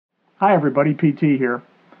Hi everybody, PT here.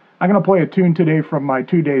 I'm going to play a tune today from my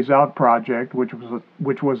 2 Days Out project, which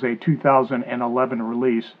was a 2011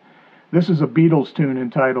 release. This is a Beatles tune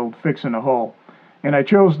entitled Fixin A Hole. And I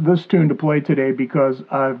chose this tune to play today because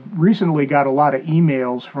I've recently got a lot of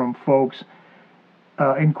emails from folks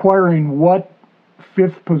inquiring what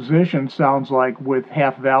fifth position sounds like with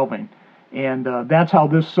half valving. And that's how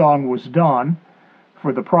this song was done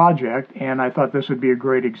for the project, and I thought this would be a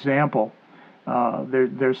great example.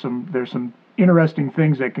 There's some interesting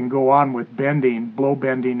things that can go on with bending, blow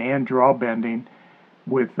bending and draw bending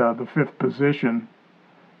with the fifth position,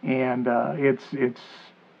 and it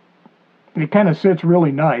kind of sits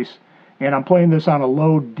really nice. And I'm playing this on a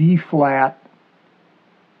low D flat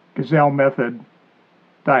Gazelle method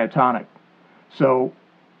diatonic. So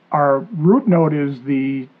our root note is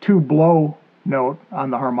the 2 blow note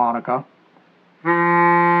on the harmonica,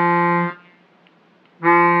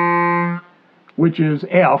 which is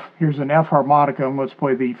F. Here's an F harmonica, and let's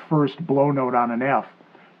play the first blow note on an F.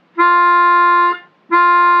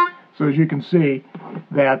 So as you can see,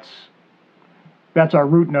 that's our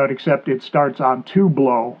root note, except it starts on 2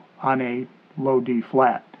 blow on a low D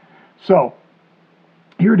flat. So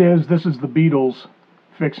here it is. This is the Beatles'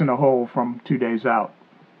 Fixin' a Hole from 2 Days Out.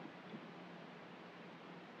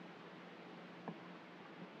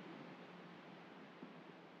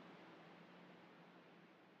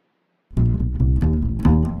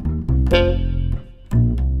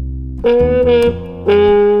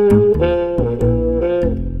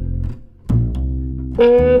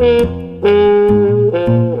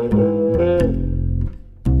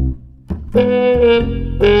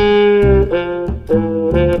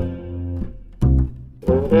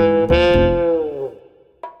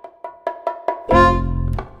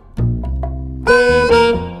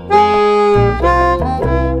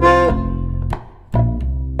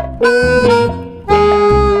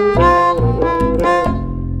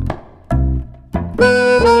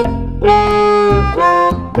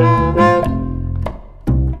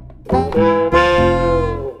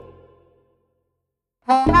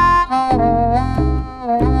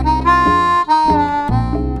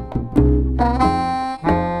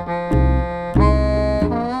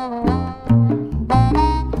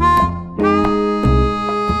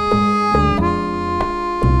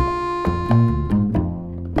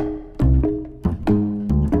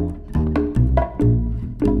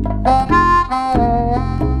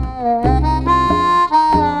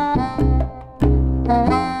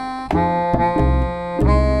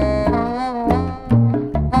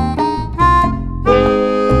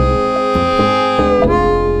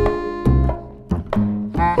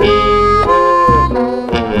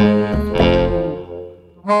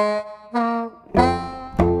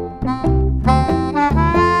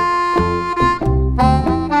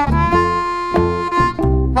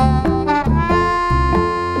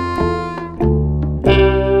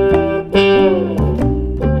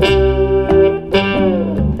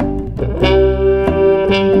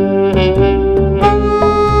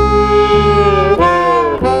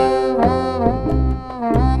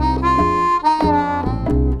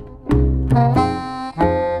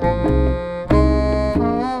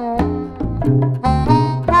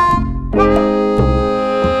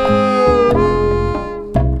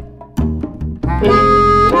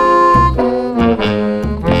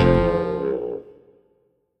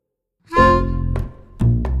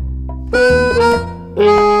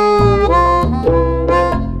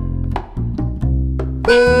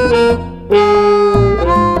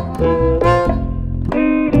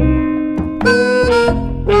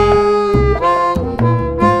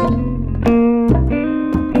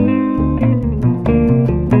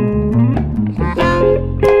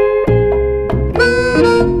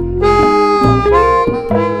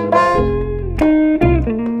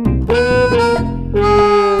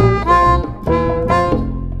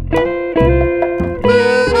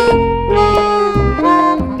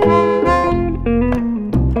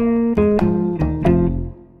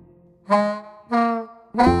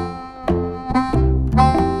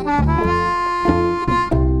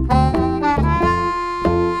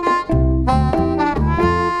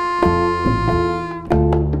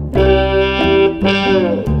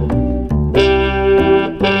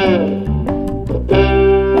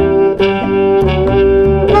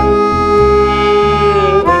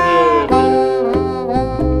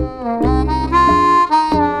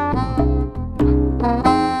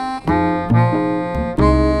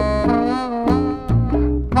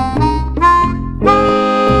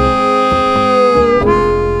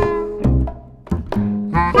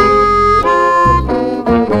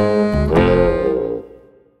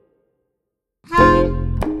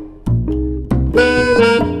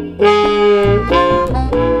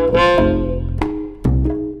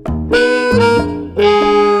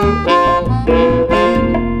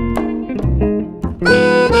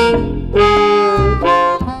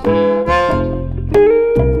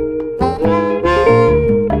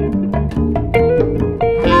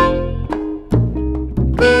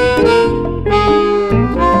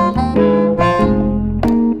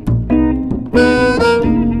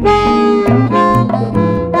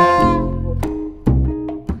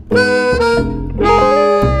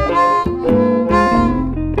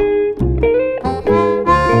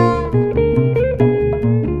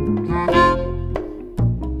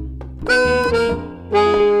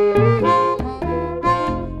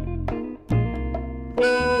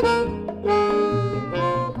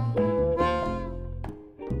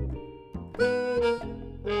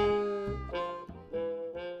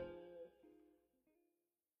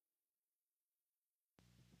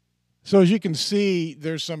 So as you can see,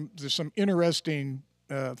 there's some interesting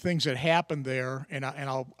things that happened there, and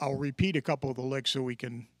I'll repeat a couple of the licks so we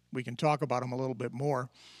can talk about them a little bit more.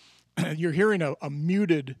 You're hearing a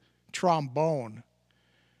muted trombone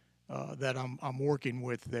that I'm working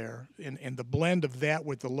with there, and the blend of that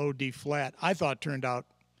with the low D flat I thought turned out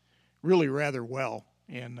really rather well,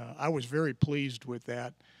 and I was very pleased with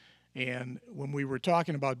that. And when we were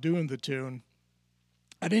talking about doing the tune,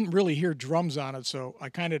 I didn't really hear drums on it, so I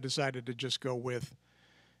kind of decided to just go with,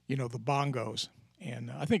 the bongos,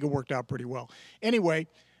 and I think it worked out pretty well. Anyway,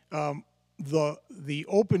 the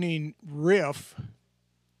opening riff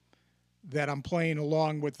that I'm playing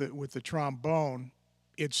along with the trombone,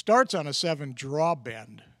 it starts on a 7 draw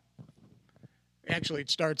bend. Actually,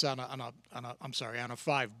 it starts on a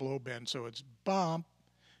 5 blow bend, so it's bump,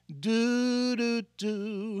 do do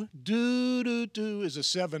do do do do is a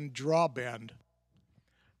 7 draw bend.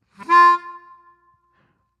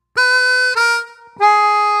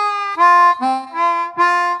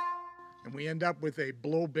 And we end up with a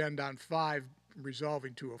blow bend on 5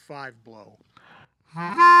 resolving to a 5 blow.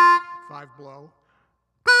 5 blow.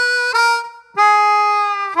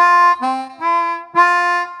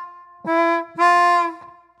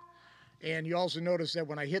 And you also notice that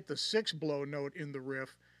when I hit the 6 blow note in the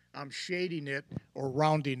riff, I'm shading it or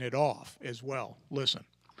rounding it off as well. Listen.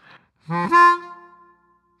 And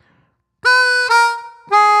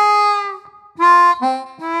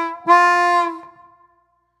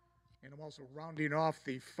I'm also rounding off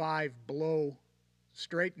the 5 blow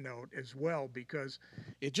straight note as well, because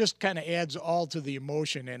it just kind of adds all to the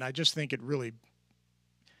emotion, and I just think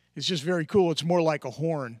it's just very cool. It's more like a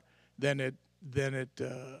horn than it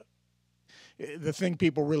the thing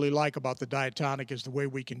people really like about the diatonic is the way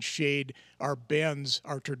we can shade our bends,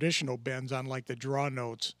 our traditional bends on like the draw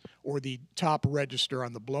notes or the top register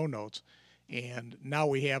on the blow notes. And now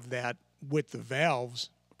we have that with the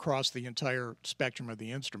valves across the entire spectrum of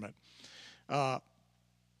the instrument.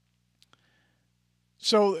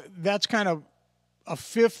 So that's kind of a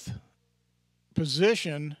 5th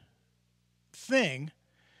position thing,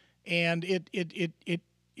 and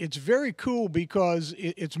it's very cool because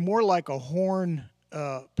it's more like a horn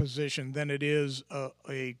position than it is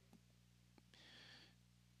a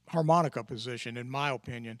harmonica position, in my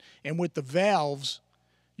opinion. And with the valves,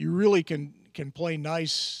 you really can play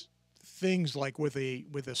nice things like with a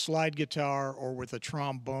slide guitar or with a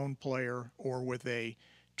trombone player or with a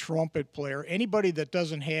trumpet player. Anybody that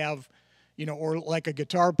doesn't have, or like a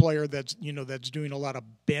guitar player that's doing a lot of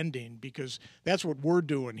bending, because that's what we're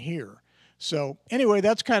doing here. So anyway,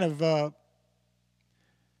 that's kind of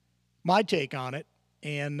my take on it,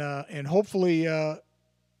 and hopefully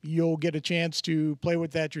you'll get a chance to play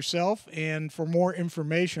with that yourself. And for more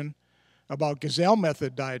information about Gazelle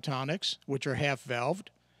method diatonics, which are half-valved,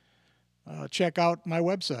 check out my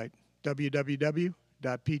website,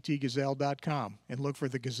 www.ptgazelle.com, and look for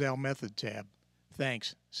the Gazelle method tab.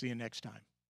 Thanks. See you next time.